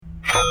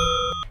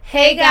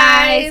Hey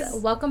guys!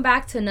 Welcome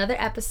back to another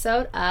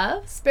episode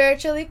of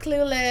Spiritually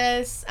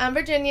Clueless. I'm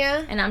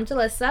Virginia. And I'm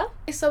Jalissa.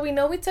 So we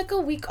know we took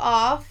a week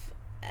off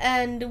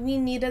and we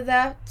needed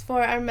that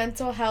for our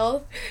mental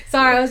health.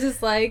 Sorry, I was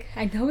just like,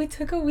 I know we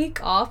took a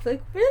week off.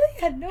 Like, really?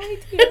 I had no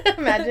idea.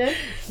 Imagine.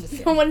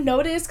 No one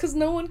noticed because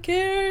no one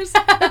cares.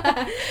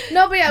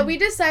 No, but yeah, we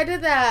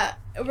decided that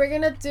we're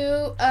going to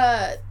do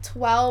a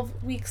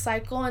 12-week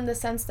cycle in the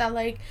sense that,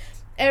 like,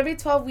 every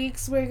 12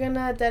 weeks we're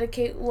gonna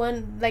dedicate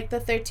one, like the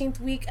 13th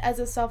week as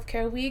a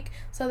self-care week,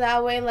 so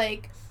that way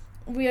like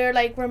we're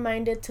like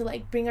reminded to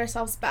like bring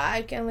ourselves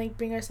back and like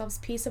bring ourselves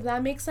peace, if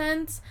that makes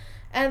sense.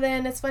 And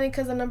then it's funny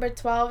because the number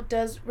 12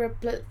 does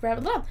represent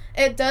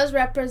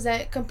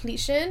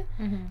completion.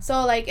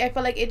 So like I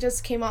feel like it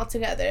just came all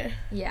together.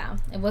 Yeah,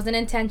 it wasn't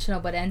intentional,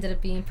 but it ended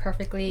up being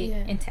perfectly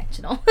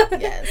intentional.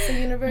 Yes, the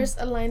universe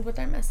aligned with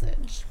our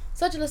message.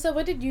 So Jalissa,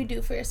 what did you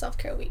do for your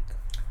self-care week?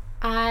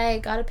 I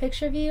got a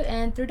picture of you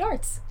and threw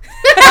darts.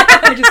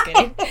 I'm just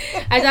kidding.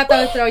 I thought that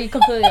would throw you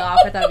completely off.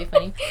 I thought it'd be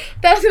funny.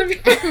 That was gonna be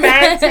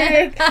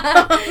romantic.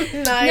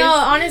 Nice. No,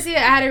 honestly, I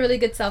had a really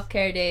good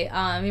self-care day. Me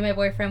and my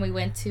boyfriend, we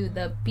went to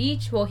the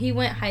beach. Well, he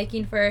went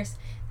hiking first.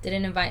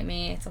 Didn't invite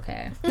me. It's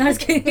okay. No, I was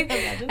kidding.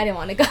 I didn't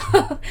want to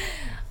go.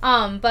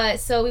 But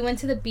so we went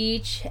to the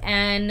beach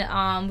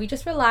and we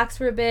just relaxed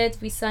for a bit.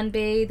 We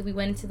sunbathed. We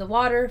went into the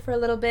water for a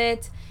little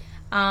bit.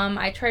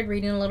 I tried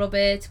reading a little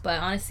bit,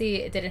 but honestly,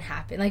 it didn't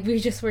happen. Like, we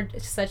just were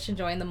such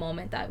enjoying the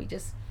moment that we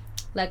just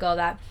let go of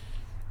that.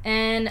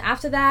 And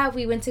after that,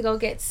 we went to go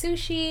get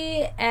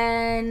sushi,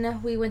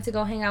 and we went to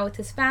go hang out with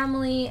his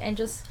family and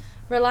just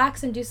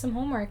relax and do some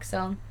homework.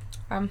 So,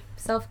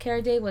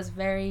 self-care day was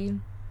very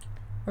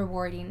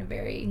rewarding and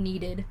very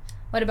needed.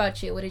 What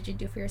about you? What did you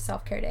do for your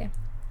self-care day?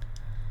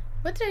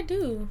 What did I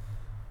do?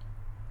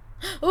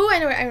 Oh,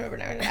 I remember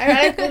now.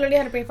 I literally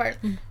had a brain fart.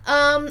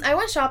 I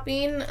went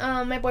shopping.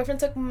 My boyfriend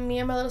took me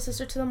and my little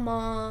sister to the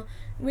mall.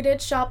 We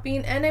did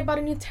shopping, and I bought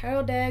a new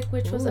tarot deck,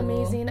 which was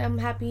amazing. I'm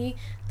happy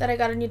that I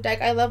got a new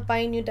deck. I love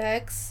buying new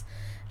decks.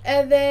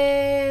 And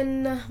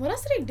then, what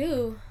else did I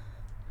do?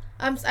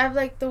 I have,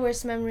 like, the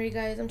worst memory,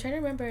 guys. I'm trying to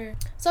remember.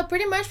 So,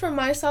 pretty much for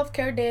my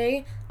self-care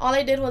day, all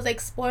I did was,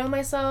 like, spoil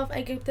myself.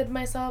 I gifted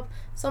myself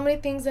so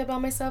many things. I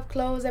bought myself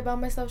clothes. I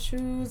bought myself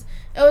shoes.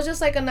 It was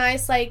just, like, a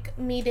nice, like,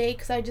 me day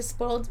because I just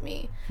spoiled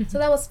me. So,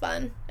 that was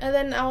fun. And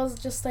then I was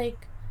just,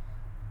 like,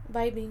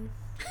 vibing.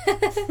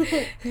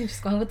 You're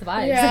just going with the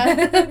vibes. Yeah.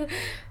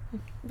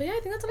 But, yeah,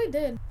 I think that's all I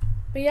did.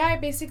 But, yeah, I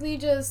basically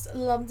just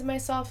loved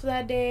myself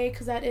that day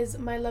because that is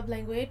my love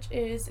language,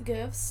 is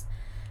gifts.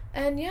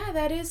 And yeah,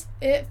 that is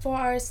it for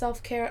our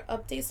self-care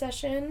update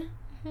session.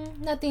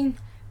 Nothing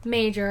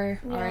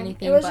major or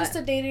anything. It was just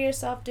a day to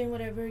yourself doing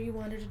whatever you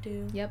wanted to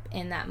do. Yep,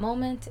 in that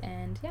moment.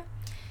 And yeah.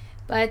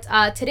 But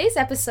today's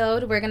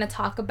episode, we're going to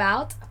talk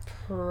about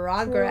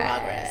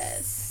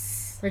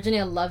progress.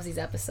 Virginia loves these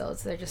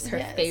episodes. They're just her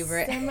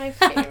favorite. They're my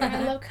favorite.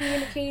 I love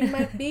communicating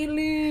my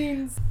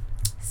feelings.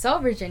 So,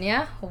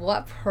 Virginia,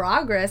 what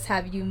progress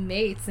have you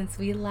made since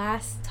we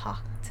last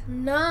talked?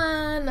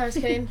 None. No, I was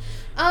kidding.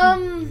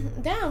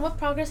 Damn, what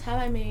progress have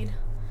I made?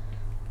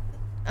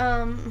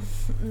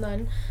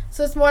 None.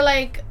 So it's more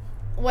like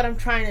what I'm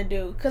trying to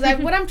do. Because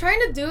what I'm trying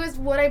to do is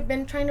what I've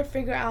been trying to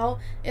figure out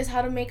is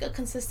how to make a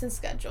consistent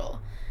schedule.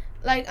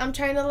 Like, I'm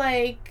trying to,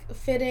 like,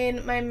 fit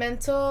in my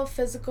mental,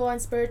 physical, and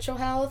spiritual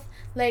health,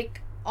 like,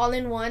 all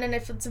in one. And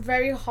if it's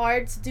very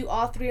hard to do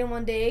all three in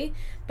one day,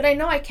 but I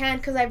know I can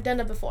because I've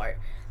done it before.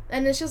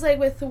 And it's just, like,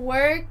 with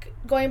work,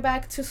 going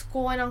back to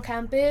school and on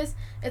campus,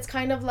 it's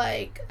kind of,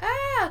 like,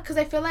 because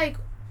I feel like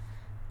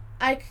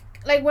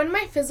when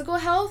my physical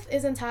health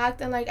is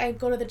intact and, like, I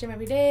go to the gym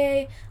every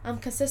day, I'm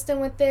consistent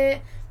with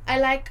it, I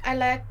like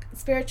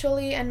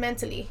spiritually and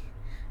mentally.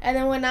 And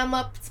then when I'm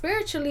up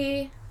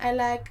spiritually, I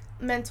like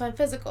mental and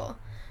physical.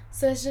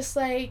 So it's just,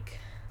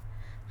 like,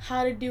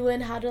 how to do it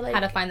and how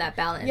to find that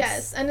balance.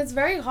 Yes, and it's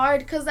very hard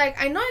because, like,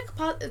 I know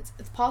it's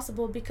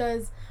possible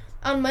because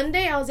on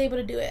Monday, I was able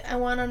to do it. I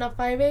went on a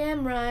 5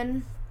 a.m.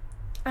 run.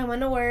 I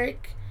went to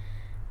work.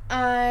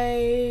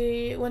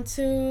 I went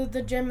to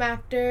the gym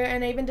after,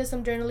 and I even did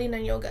some journaling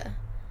and yoga.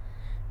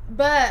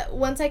 But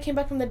once I came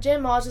back from the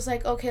gym, I was just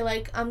like, okay,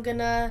 like, I'm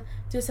gonna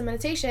do some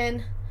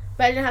meditation.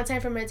 But I didn't have time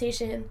for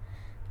meditation.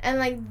 And,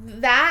 like,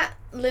 that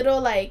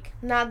little, like,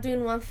 not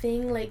doing one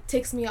thing, like,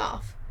 ticks me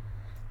off.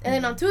 And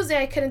then on Tuesday,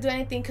 I couldn't do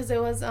anything because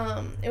it was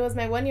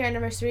my 1-year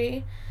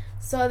anniversary.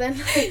 So then,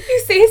 like, you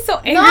say it so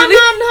angrily.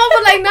 No,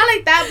 but, like, not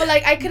like that, but,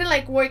 like, I couldn't,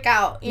 like, work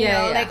out, you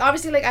know? Like,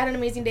 obviously, like, I had an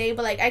amazing day,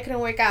 but, like, I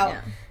couldn't work out.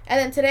 Yeah. And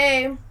then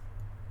today,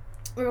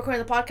 we're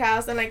recording the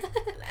podcast, and, like,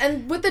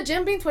 and with the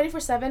gym being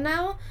 24/7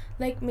 now,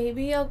 like,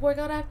 maybe I'll work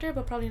out after,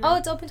 but probably not. Oh,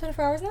 it's open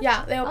 24 hours now?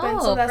 Yeah, they open,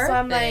 so that's why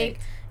I'm, like,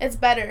 it's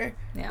better.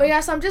 Yeah. But,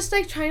 yeah, so I'm just,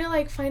 like, trying to,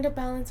 like, find a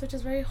balance, which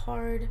is very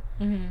hard.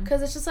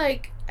 Because it's just,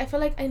 like, I feel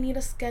like I need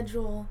a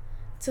schedule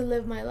to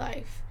live my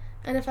life.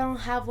 And if I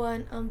don't have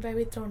one, I'm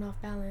very thrown off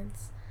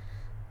balance.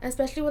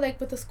 Especially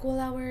with the school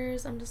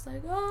hours, I'm just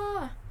like,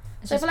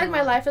 So I feel like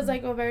my life is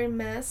like a very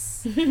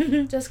mess.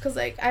 Just because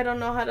like I don't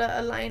know how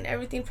to align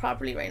everything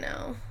properly right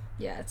now.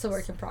 Yeah, it's a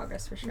work in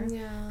progress for sure.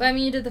 Yeah. But I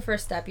mean, you did the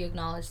first step. You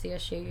acknowledge the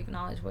issue. You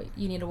acknowledge what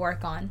you need to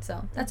work on.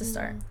 So that's a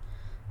start.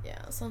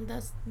 Yeah, so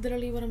that's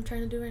literally what I'm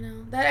trying to do right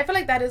now. That I feel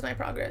like that is my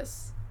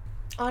progress.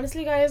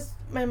 Honestly, guys,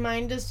 my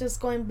mind is just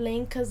going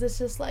blank because it's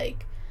just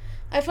like,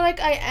 I feel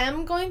like I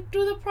am going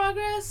through the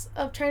progress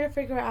of trying to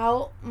figure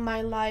out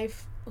my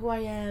life, who I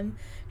am.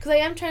 Because I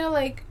am trying to,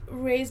 like,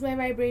 raise my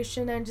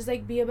vibration and just,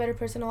 like, be a better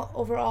person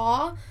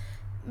overall.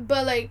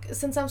 But, like,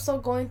 since I'm still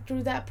going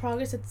through that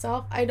progress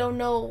itself, I don't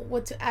know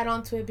what to add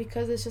on to it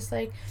because it's just,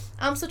 like,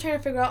 I'm still trying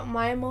to figure out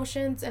my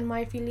emotions and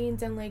my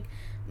feelings and, like,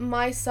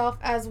 myself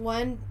as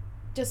one.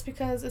 Just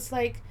because it's,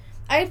 like,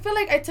 I feel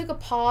like I took a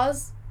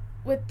pause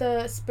with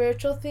the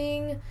spiritual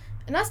thing.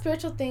 Not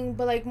spiritual thing,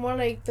 but like more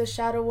like the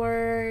shadow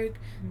work,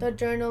 the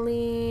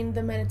journaling,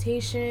 the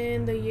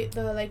meditation, the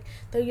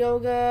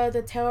yoga,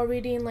 the tarot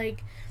reading.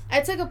 Like, I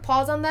took a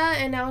pause on that,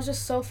 and I was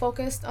just so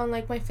focused on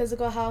like my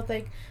physical health,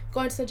 like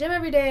going to the gym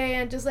every day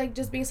and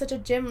just being such a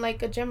gym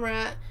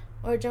rat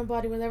or a gym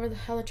body, whatever the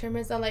hell the term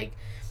is. That like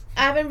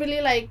I haven't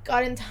really like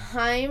gotten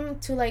time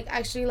to like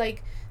actually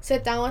like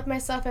sit down with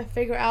myself and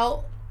figure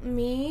out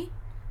me.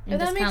 And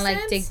just kind of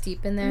like dig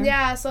deep in there.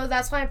 Yeah, so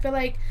that's why I feel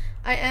like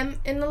I am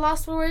in the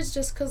lost for words,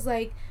 just because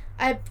like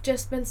I've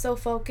just been so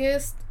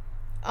focused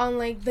on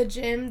like the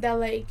gym that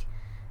like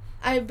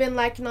I've been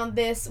lacking on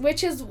this,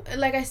 which is,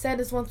 like I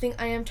said, is one thing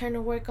I am trying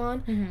to work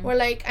on. Where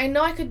like I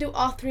know I could do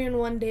all three in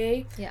one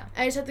day. Yeah,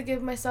 I just have to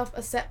give myself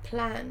a set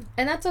plan,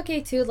 and that's okay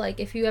too. Like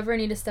if you ever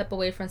need to step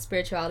away from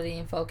spirituality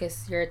and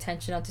focus your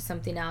attention onto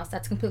something else,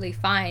 that's completely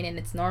fine and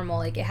it's normal.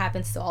 Like it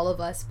happens to all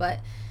of us, but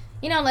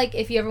you know, like,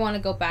 if you ever want to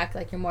go back,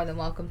 like, you're more than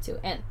welcome to.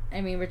 And,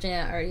 I mean,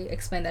 Virginia already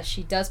explained that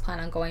she does plan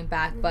on going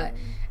back, but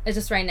it's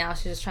just right now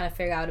she's just trying to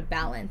figure out a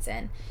balance.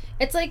 And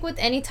it's like with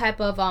any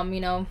type of, you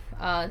know,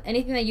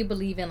 anything that you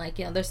believe in, like,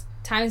 you know, there's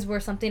times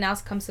where something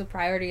else comes to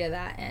priority of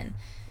that, and,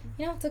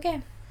 you know, it's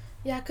okay.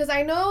 Yeah, because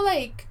I know,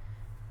 like,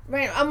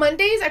 right, on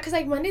Mondays, because,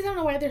 like, Mondays, I don't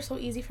know why they're so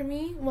easy for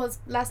me, was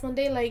last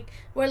Monday, like,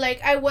 where,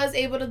 like, I was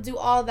able to do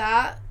all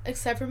that,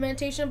 except for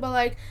meditation, but,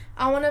 like,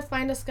 I want to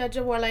find a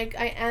schedule where, like,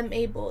 I am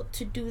able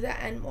to do that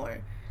and more.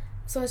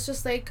 So it's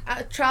just, like,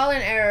 trial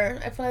and error.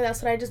 I feel like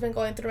that's what I've just been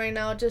going through right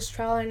now, just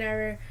trial and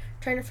error,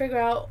 trying to figure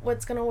out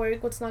what's going to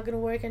work, what's not going to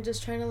work, and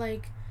just trying to,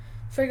 like,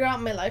 figure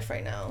out my life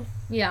right now.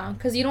 Yeah,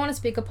 because you don't want to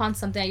speak upon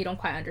something that you don't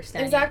quite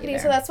understand. Exactly,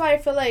 so that's why I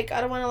feel like I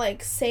don't want to,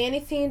 like, say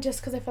anything,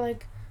 just because I feel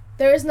like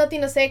there is nothing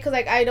to say because,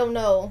 like, I don't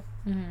know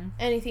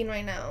anything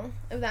right now,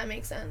 if that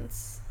makes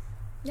sense.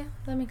 Yeah,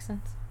 that makes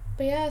sense.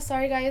 But, yeah,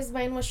 sorry, guys.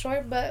 Mine was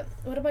short, but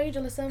what about you,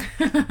 Jalissa?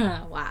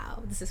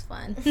 Wow, this is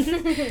fun.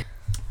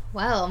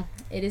 Well,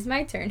 it is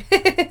my turn.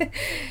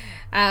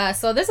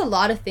 So there's a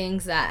lot of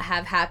things that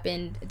have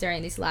happened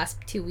during these last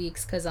 2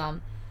 weeks because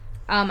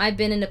I've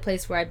been in a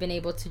place where I've been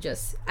able to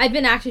I've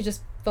been actually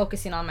just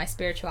focusing on my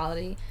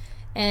spirituality.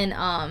 And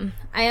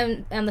I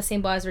am on the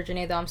same boat as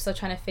Virginia, though. I'm still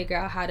trying to figure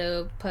out how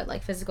to put,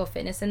 like, physical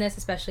fitness in this,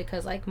 especially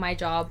because, like, my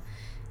job,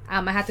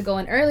 I have to go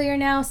in earlier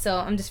now, so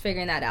I'm just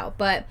figuring that out.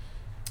 But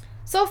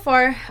so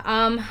far,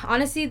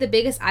 honestly, the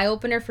biggest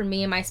eye-opener for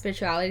me in my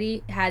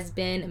spirituality has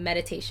been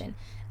meditation.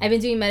 I've been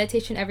doing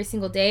meditation every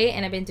single day,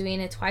 and I've been doing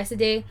it twice a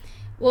day.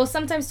 Well,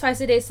 sometimes twice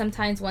a day,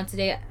 sometimes once a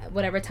day,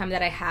 whatever time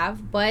that I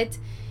have. But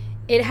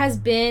it has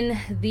been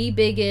the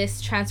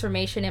biggest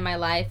transformation in my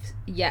life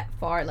yet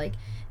far. Like,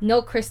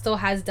 no crystal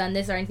has done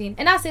this or anything.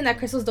 And not saying that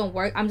crystals don't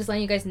work. I'm just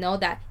letting you guys know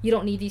that you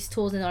don't need these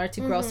tools in order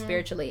to grow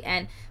spiritually.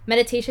 And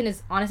meditation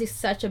is honestly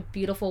such a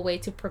beautiful way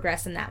to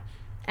progress in that.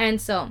 And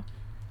so,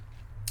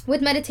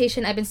 with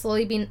meditation, I've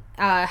been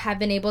have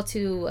been able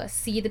to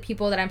see the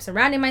people that I'm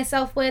surrounding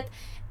myself with.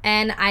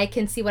 And I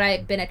can see what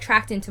I've been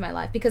attracting to my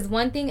life. Because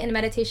one thing in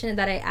meditation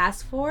that I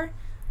asked for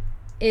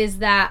is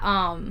that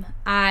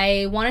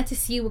I wanted to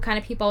see what kind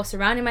of people I was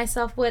surrounding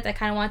myself with. I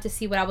kind of wanted to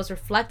see what I was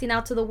reflecting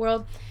out to the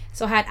world.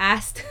 So I had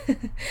asked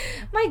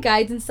my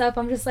guides and stuff.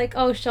 I'm just like,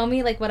 oh, show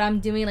me like what I'm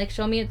doing. Like,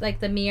 show me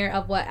like the mirror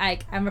of what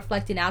I'm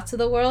reflecting out to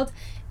the world.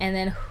 And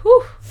then,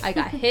 whew, I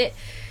got hit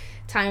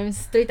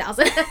times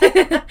 3,000.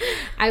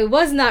 I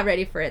was not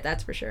ready for it,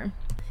 that's for sure.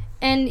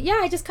 And yeah,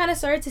 I just kind of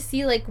started to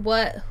see like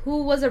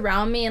who was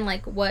around me and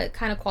like what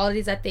kind of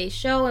qualities that they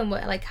show and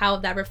what like how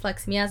that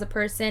reflects me as a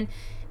person.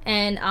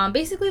 And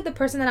basically the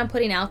person that I'm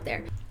putting out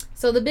there.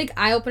 So the big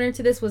eye-opener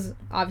to this was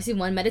obviously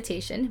one,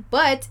 meditation.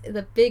 But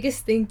the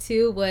biggest thing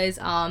too was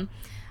I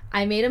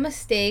made a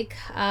mistake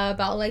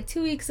about like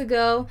 2 weeks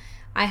ago.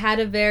 I had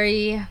a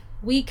very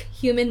weak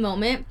human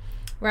moment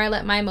where I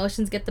let my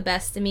emotions get the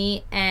best of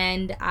me.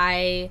 And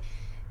I,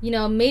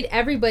 made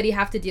everybody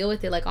have to deal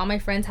with it. Like all my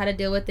friends had to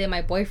deal with it.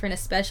 My boyfriend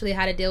especially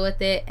had to deal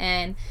with it.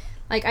 And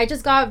like, I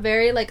just got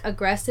very, like,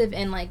 aggressive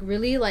and, like,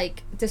 really,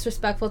 like,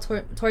 disrespectful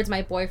towards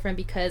my boyfriend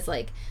because,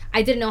 like,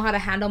 I didn't know how to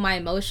handle my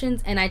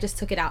emotions and I just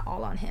took it out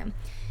all on him.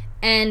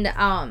 And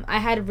I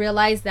had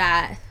realized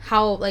that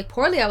how, like,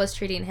 poorly I was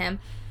treating him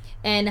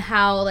and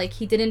how, like,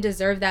 he didn't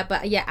deserve that.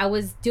 But, yeah, I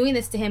was doing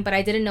this to him, but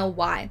I didn't know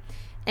why.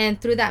 And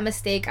through that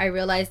mistake, I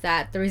realized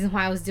that the reason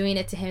why I was doing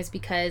it to him is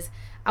because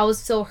I was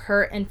so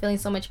hurt and feeling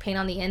so much pain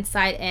on the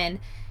inside. And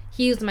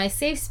he was my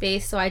safe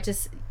space. So I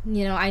just,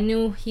 you know, I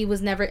know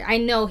he's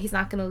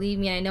not gonna leave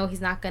me, and I know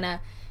he's not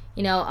gonna,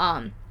 you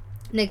know,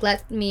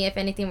 neglect me if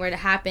anything were to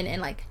happen.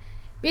 And like,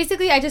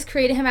 basically I just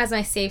created him as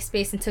my safe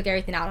space and took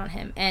everything out on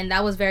him. And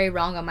that was very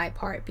wrong on my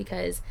part,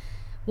 because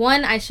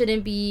one, I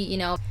shouldn't be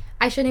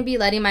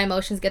letting my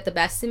emotions get the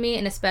best of me,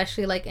 and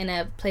especially like in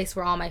a place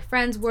where all my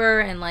friends were,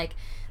 and like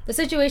the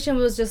situation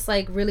was just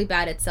like really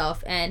bad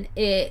itself, and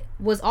it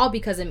was all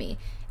because of me.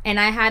 And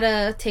I had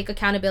to take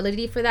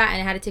accountability for that,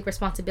 and I had to take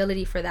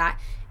responsibility for that,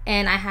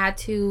 and I had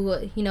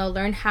to, you know,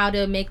 learn how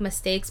to make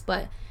mistakes,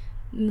 but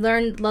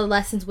learn the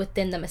lessons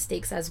within the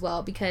mistakes as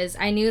well, because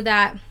I knew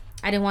that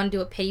I didn't want to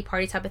do a pity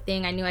party type of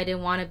thing. I knew I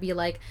didn't want to be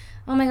like,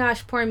 oh my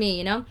gosh, poor me,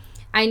 you know.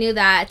 I knew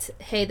that,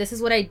 hey, this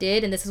is what I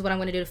did, and this is what I'm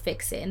going to do to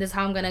fix it, and this is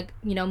how I'm going to,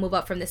 you know, move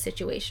up from this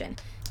situation.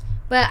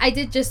 But I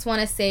did just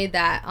want to say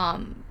that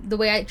the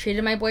way I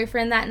treated my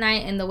boyfriend that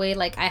night, and the way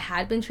like I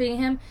had been treating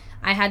him,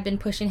 I had been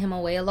pushing him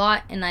away a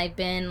lot, and I've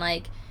been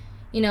like,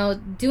 you know,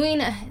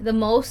 doing the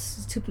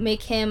most to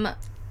make him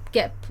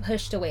get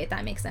pushed away, if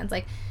that makes sense.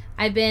 Like,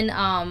 I've been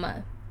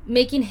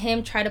making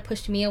him try to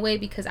push me away,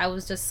 because I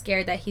was just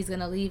scared that he's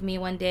gonna leave me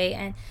one day.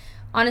 And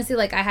honestly,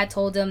 like, I had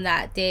told him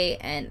that day,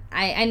 and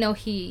I know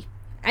he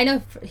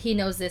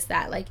knows this,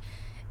 that like,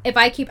 if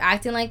I keep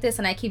acting like this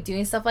and I keep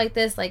doing stuff like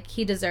this, like,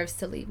 he deserves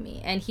to leave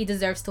me, and he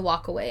deserves to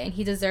walk away, and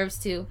he deserves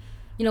to,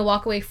 you know,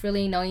 walk away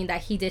freely, knowing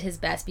that he did his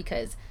best.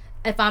 Because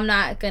if I'm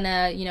not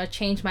gonna, you know,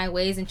 change my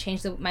ways and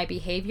change my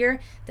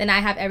behavior, then I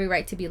have every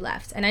right to be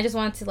left. And I just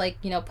wanted to, like,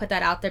 you know, put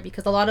that out there,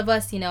 because a lot of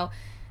us, you know,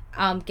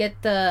 get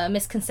the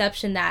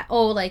misconception that,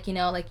 oh, like, you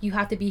know, like, you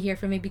have to be here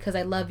for me because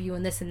I love you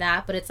and this and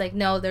that. But it's like,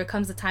 no, there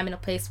comes a time and a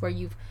place where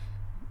you've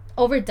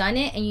overdone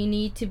it, and you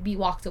need to be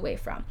walked away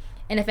from.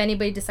 And if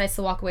anybody decides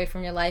to walk away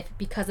from your life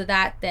because of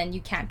that, then you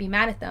can't be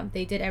mad at them.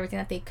 They did everything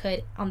that they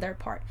could on their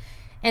part.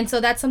 And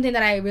so that's something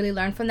that I really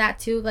learned from that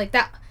too. Like,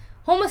 that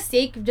whole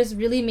mistake just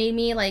really made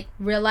me like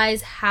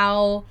realize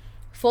how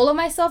full of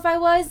myself I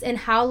was, and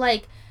how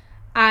like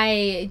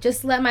I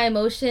just let my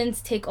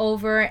emotions take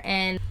over,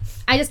 and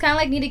I just kind of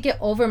like need to get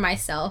over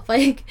myself.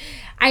 Like,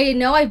 I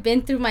know I've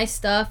been through my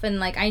stuff, and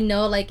like I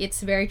know like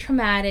it's very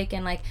traumatic,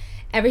 and like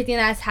everything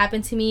that's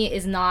happened to me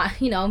is not,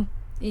 you know,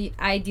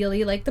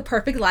 ideally like the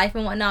perfect life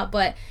and whatnot.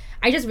 But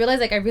I just realized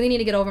like I really need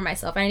to get over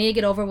myself. I need to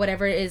get over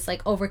whatever is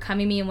like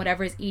overcoming me and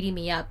whatever is eating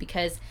me up,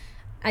 because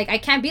I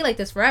can't be like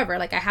this forever.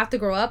 Like, I have to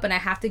grow up, and I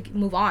have to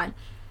move on.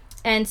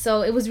 And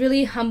so it was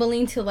really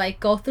humbling to like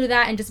go through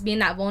that and just be in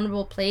that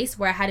vulnerable place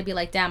where I had to be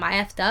like, damn, I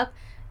effed up,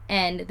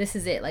 and this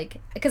is it.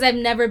 Like, because I've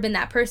never been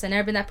that person. I've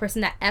never been that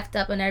person that effed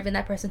up, and never been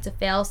that person to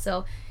fail.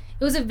 So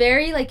it was a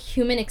very like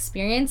human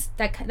experience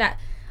that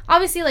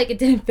obviously like it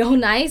didn't feel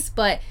nice,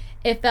 but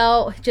it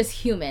felt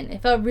just human.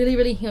 It felt really,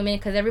 really human,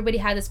 because everybody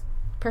had this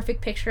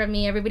perfect picture of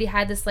me. Everybody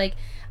had this like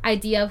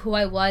idea of who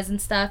I was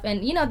and stuff.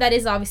 And, you know, that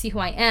is obviously who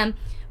I am.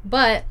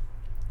 But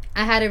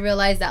I had to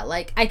realize that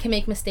like I can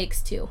make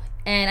mistakes too.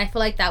 And I feel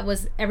like that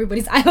was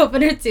everybody's eye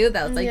opener too.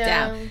 That was like,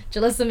 damn,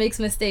 Jalissa makes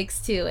mistakes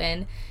too.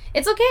 And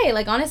it's okay.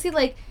 Like, honestly,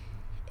 like,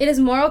 it is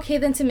more okay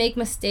than to make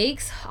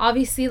mistakes.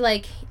 Obviously,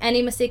 like,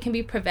 any mistake can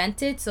be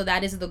prevented, so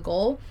that is the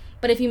goal.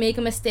 But if you make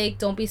a mistake,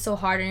 don't be so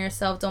hard on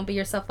yourself. Don't beat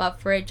yourself up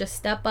for it. Just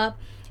step up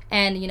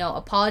and, you know,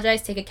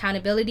 apologize, take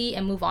accountability,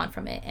 and move on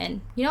from it.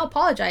 And, you know,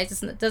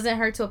 apologize. It doesn't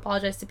hurt to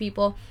apologize to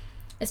people,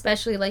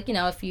 especially, like, you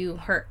know, if you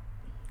hurt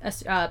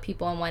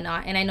people and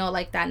whatnot. And I know,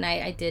 like, that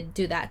night I did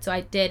do that. So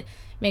I did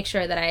make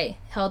sure that I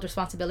held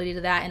responsibility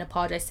to that and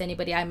apologize to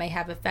anybody I may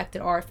have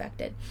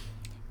affected.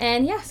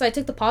 And yeah, so I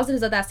took the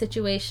positives of that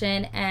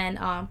situation. And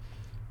I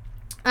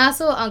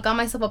also got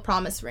myself a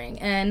promise ring.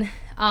 And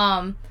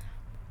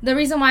the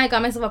reason why I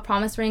got myself a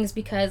promise ring is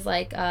because,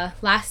 like,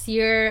 last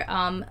year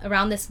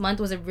around this month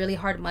was a really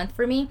hard month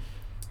for me.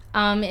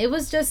 It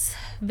was just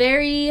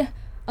very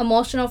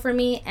emotional for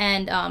me,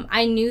 and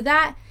I knew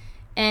that,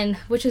 and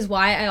which is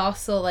why I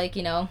also, like,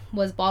 you know,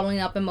 was bottling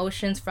up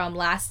emotions from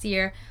last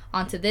year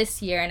onto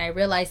this year, and I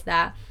realized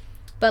that.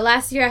 But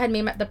last year I had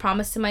made the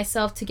promise to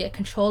myself to get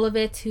control of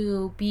it,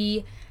 to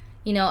be,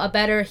 you know, a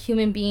better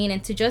human being,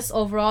 and to just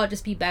overall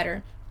just be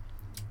better.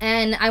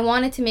 And I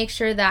wanted to make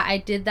sure that I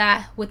did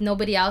that with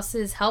nobody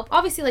else's help.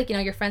 Obviously, like, you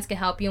know, your friends can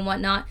help you and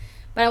whatnot,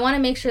 but I want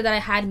to make sure that I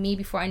had me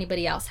before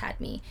anybody else had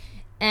me.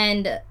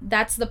 And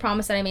that's the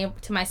promise that I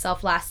made to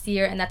myself last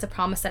year, and that's a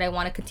promise that I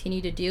want to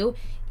continue to do,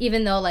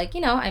 even though, like,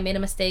 you know, I made a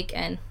mistake,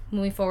 and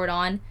moving forward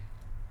on,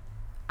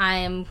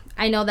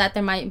 I know that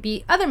there might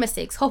be other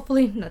mistakes.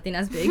 Hopefully nothing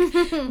as big,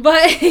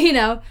 but, you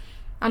know,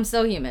 I'm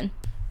still human.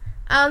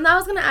 Now I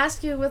was gonna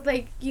ask you, with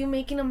like you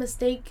making a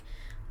mistake,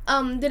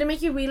 did it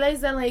make you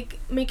realize that like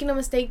making a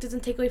mistake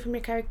doesn't take away from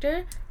your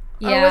character?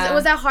 Yeah. Or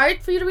was that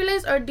hard for you to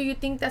realize, or do you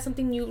think that's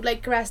something you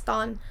like grasped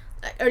on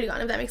early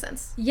on, if that makes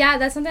sense? Yeah,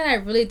 that's something I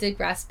really did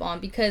grasp on,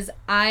 because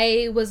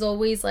I was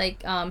always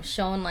like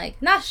shown, like,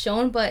 not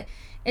shown, but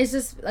it's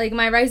just like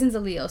my rising's a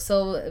Leo.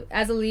 So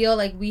as a Leo,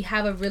 like, we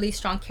have a really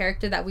strong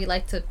character that we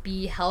like to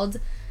be held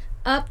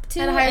up to,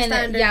 at a high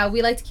standard. Yeah,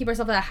 we like to keep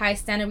ourselves at a high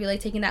standard. We like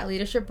taking that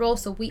leadership role,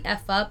 so we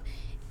F up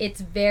it's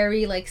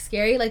very like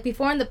scary. Like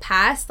before in the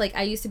past, like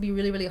I used to be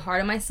really, really hard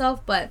on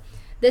myself, but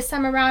this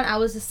time around I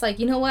was just like,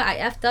 you know what, I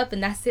effed up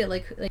and that's it.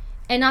 Like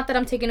and not that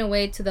I'm taking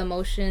away to the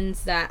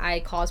emotions that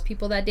I caused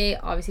people that day.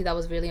 Obviously that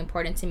was really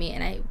important to me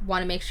and I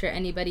want to make sure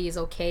anybody is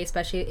okay,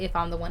 especially if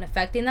I'm the one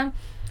affecting them.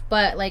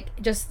 But like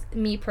just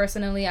me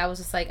personally, I was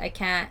just like, I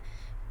can't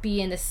be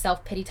in this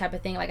self-pity type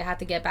of thing. Like I have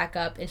to get back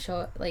up and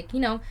show, like, you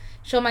know,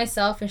 show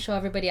myself and show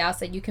everybody else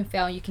that you can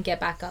fail and you can get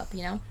back up,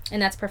 you know,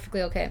 and that's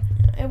perfectly okay.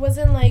 It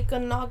wasn't like a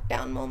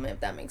knockdown moment, if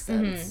that makes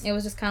sense. It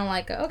was just kind of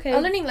like a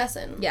learning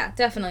lesson. Yeah,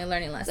 definitely a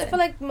learning lesson. I feel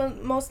like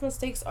most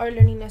mistakes are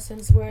learning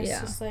lessons where it's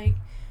just like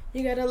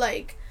you gotta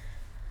like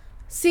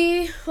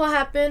see what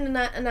happened and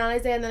not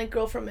analyze it and then like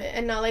grow from it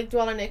and not like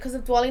dwell on it, because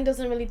if dwelling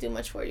doesn't really do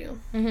much for you.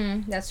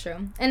 That's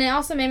true. And it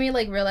also made me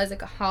like realize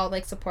like how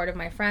like supportive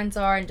my friends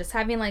are and just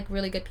having like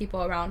really good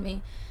people around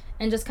me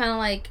and just kind of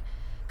like,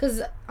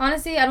 because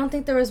honestly I don't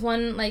think there was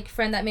one like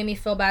friend that made me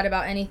feel bad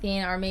about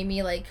anything or made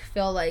me like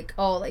feel like,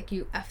 oh, like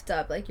you effed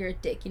up, like you're a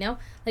dick, you know.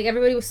 Like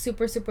everybody was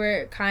super,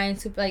 super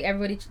kind, super, like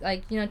everybody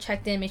like, you know,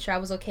 checked in, made sure I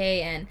was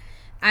okay. And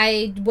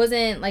I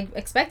wasn't like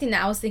expecting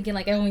that. I was thinking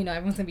like, oh, you know,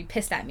 everyone's gonna be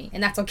pissed at me,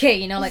 and that's okay,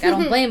 you know, like I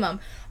don't blame them.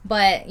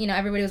 But you know,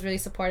 everybody was really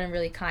supportive and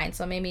really kind,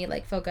 so it made me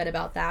like feel good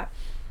about that.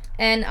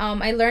 And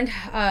I learned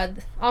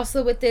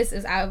also with this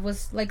is I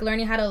was like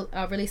learning how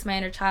to release my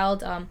inner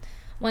child.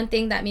 One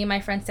thing that me and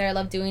my friend Sarah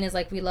love doing is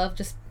like we love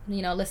just,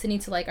 you know, listening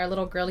to like our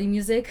little girly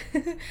music,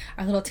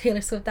 our little Taylor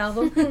Swift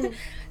album.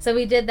 So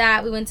we did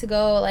that. We went to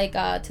go like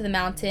to the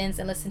mountains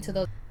and listen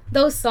to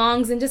those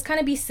songs and just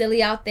kind of be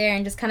silly out there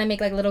and just kind of make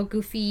like little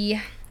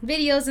goofy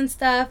videos and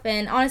stuff.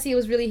 And honestly, it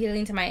was really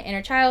healing to my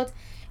inner child.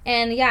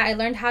 And yeah, I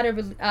learned how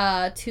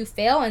to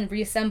fail and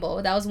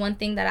reassemble. That was one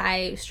thing that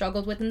I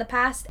struggled with in the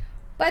past.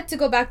 But to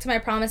go back to my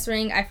promise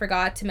ring, I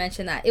forgot to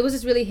mention that it was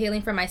just really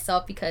healing for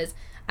myself because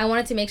I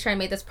wanted to make sure I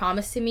made this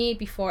promise to me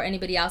before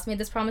anybody else made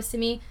this promise to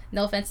me.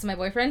 No offense to my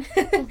boyfriend.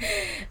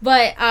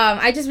 But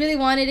I just really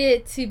wanted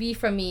it to be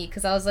from me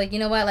because I was like, you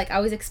know what? Like I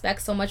always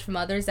expect so much from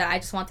others that I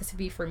just want this to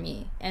be for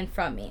me and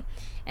from me.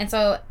 And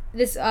so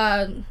this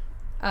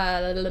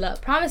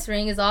promise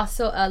ring is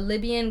also a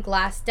Libyan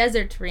glass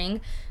desert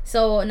ring.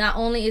 So not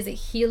only is it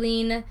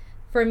healing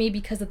for me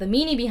because of the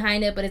meaning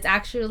behind it, but it's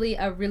actually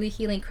a really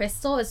healing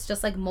crystal. It's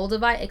just like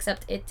moldavite,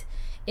 except it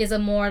is a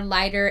more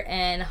lighter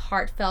and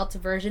heartfelt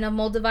version of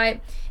moldavite,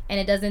 and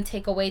it doesn't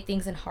take away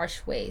things in harsh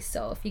ways.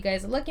 So if you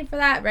guys are looking for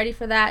that, ready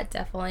for that,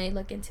 definitely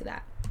look into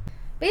that.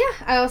 But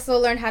yeah, I also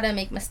learned how to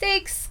make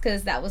mistakes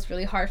because that was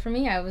really hard for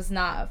me. I was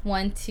not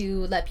one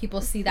to let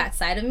people see that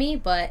side of me,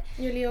 but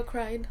your Leo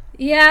cried.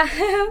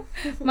 Yeah,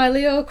 my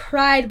Leo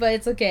cried, but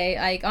it's okay.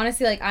 Like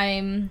honestly, like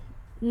I'm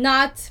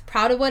not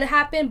proud of what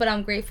happened, but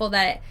I'm grateful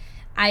that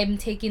I'm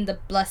taking the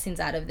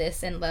blessings out of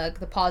this and like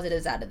the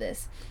positives out of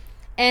this.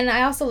 And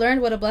I also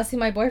learned what a blessing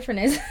my boyfriend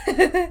is.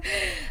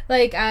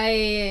 Like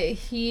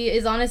he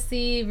is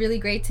honestly really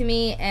great to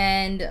me,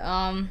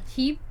 and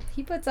he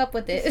puts up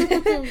with it.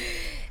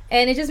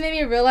 And it just made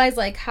me realize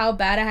like how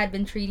bad I had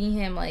been treating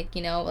him. Like,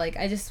 you know, like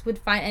I just would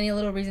find any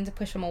little reason to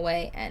push him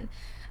away. And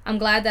I'm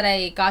glad that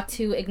I got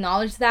to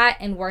acknowledge that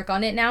and work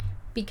on it now.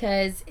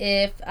 Because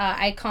if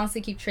I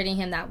constantly keep treating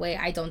him that way,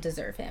 I don't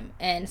deserve him.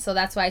 And so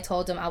that's why I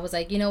told him, I was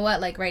like, you know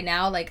what, like right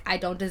now, like I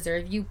don't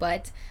deserve you,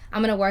 but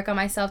I'm gonna work on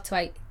myself till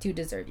I do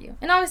deserve you.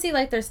 And obviously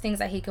like there's things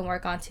that he can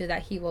work on too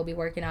that he will be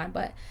working on,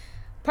 but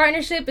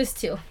partnership is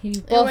two. You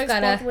both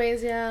gotta both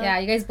ways, yeah,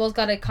 you guys both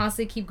gotta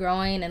constantly keep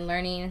growing and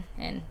learning,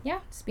 and yeah,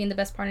 just being the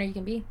best partner you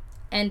can be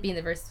and being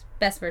the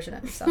best version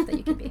of yourself that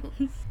you can be.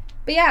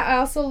 But yeah, I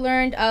also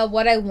learned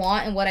what I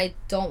want and what I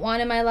don't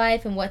want in my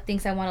life and what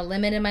things I want to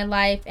limit in my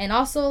life. And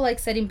also like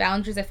setting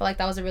boundaries. I feel like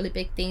that was a really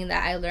big thing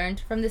that I learned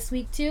from this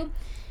week too.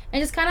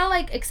 And just kind of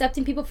like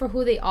accepting people for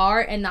who they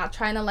are and not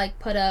trying to like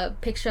put a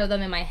picture of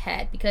them in my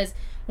head. Because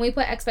when we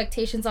put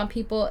expectations on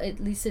people, it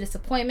leads to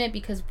disappointment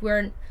because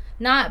we're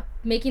not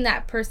making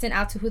that person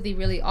out to who they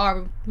really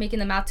are. We're making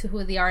them out to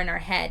who they are in our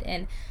head.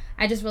 And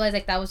I just realized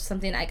like that was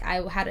something like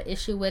I had an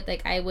issue with.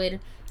 Like I would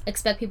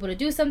expect people to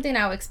do something,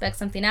 I would expect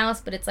something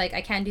else, but it's like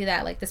I can't do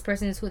that. Like this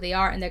person is who they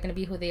are and they're going to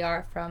be who they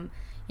are from,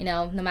 you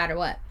know, no matter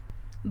what.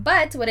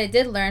 But what I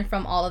did learn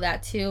from all of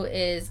that too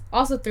is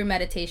also through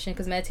meditation,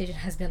 because meditation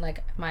has been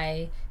like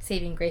my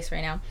saving grace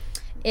right now,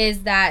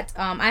 is that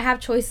I have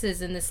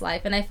choices in this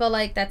life. And I feel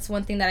like that's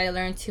one thing that I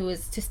learned too,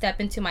 is to step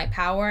into my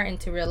power and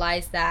to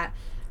realize that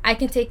I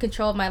can take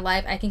control of my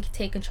life, I can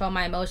take control of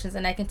my emotions,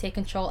 and I can take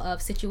control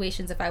of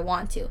situations if I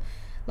want to.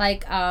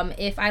 Like,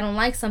 if I don't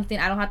like something,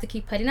 I don't have to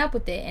keep putting up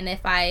with it. And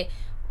if I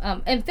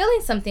am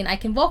feeling something, I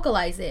can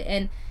vocalize it.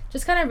 And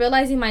just kind of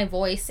realizing my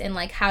voice and,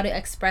 like, how to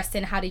express it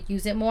and how to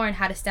use it more and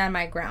how to stand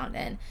my ground.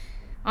 And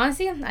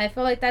honestly, I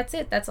feel like that's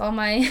it. That's all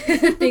my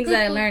things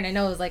that I learned. I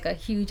know it was, like, a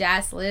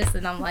huge-ass list.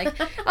 And I'm like,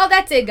 oh,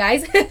 that's it,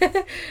 guys.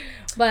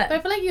 But I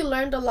feel like you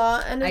learned a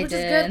lot. And which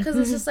is good because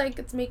it's just, like,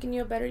 it's making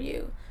you a better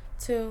you,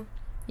 too.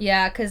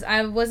 Yeah, because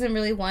I wasn't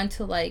really one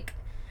to, like...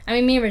 I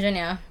mean, me and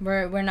Virginia,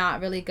 we're not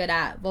really good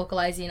at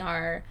vocalizing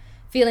our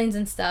feelings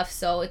and stuff,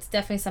 so it's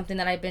definitely something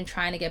that I've been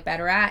trying to get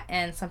better at,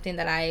 and something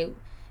that I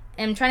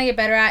am trying to get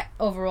better at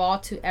overall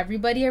to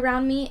everybody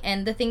around me.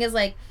 And the thing is,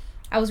 like,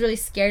 I was really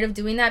scared of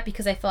doing that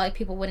because I felt like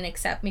people wouldn't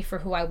accept me for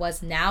who I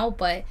was now.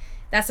 But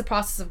that's the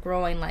process of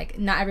growing. Like,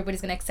 not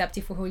everybody's going to accept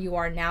you for who you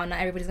are now. Not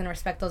everybody's going to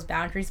respect those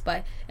boundaries.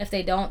 But if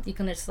they don't, you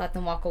can just let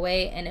them walk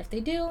away. And if they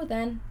do,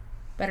 then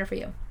better for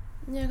you.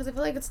 Yeah, because I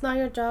feel like it's not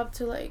your job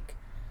to, like,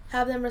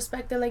 have them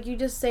respect it. Like, you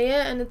just say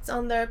it, and it's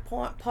on their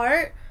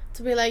part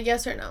to be like,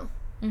 yes or no.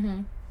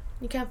 Mm-hmm.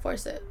 You can't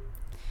force it.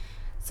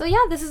 So, yeah,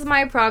 this is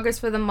my progress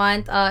for the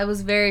month. It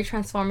was very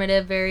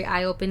transformative, very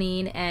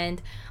eye-opening.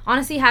 And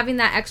honestly, having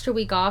that extra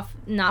week off,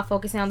 not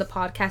focusing on the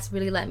podcast,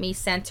 really let me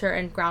center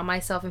and ground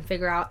myself and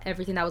figure out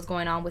everything that was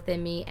going on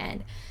within me.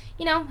 And,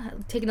 you know,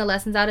 taking the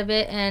lessons out of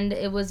it. And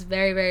it was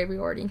very, very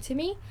rewarding to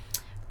me.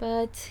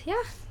 But,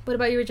 yeah. What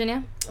about you,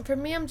 Virginia? For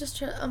me, I'm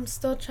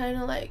still trying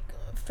to, like,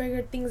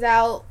 figure things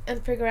out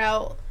and figure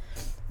out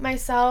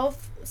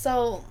myself.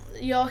 So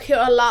you'll hear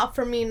a lot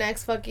from me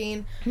next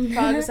fucking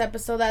progress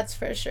episode, that's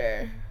for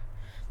sure.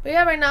 But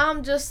yeah, right now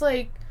I'm just,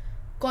 like,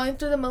 going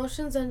through the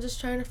motions and just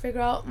trying to figure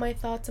out my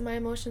thoughts and my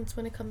emotions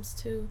when it comes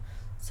to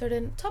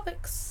certain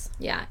topics.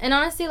 Yeah, and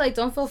honestly, like,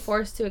 don't feel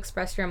forced to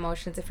express your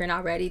emotions if you're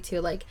not ready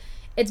to. Like,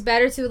 it's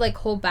better to, like,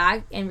 hold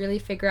back and really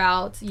figure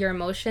out your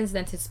emotions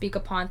than to speak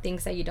upon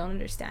things that you don't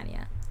understand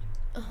yet.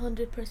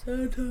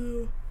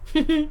 100%.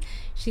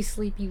 She's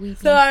sleepy, weepy.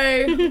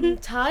 Sorry. I'm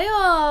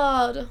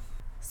tired.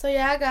 So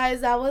yeah,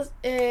 guys, that was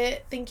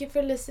it. Thank you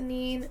for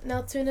listening.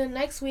 Now tune in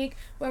next week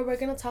where we're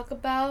going to talk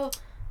about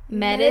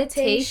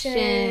meditation.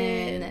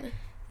 And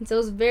so it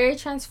was very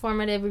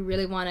transformative. We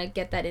really want to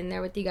get that in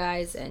there with you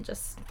guys and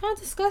just kind of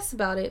discuss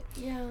about it.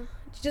 Yeah.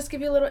 Just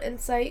give you a little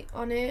insight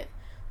on it.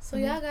 So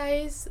yeah,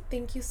 guys,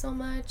 thank you so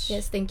much.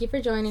 Yes, thank you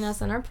for joining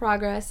us on our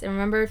progress. And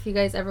remember, if you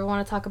guys ever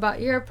want to talk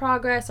about your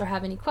progress or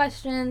have any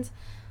questions,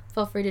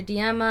 feel free to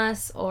DM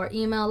us or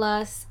email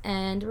us.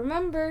 And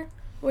remember,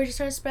 we're just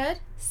trying to spread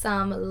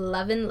some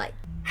love and light.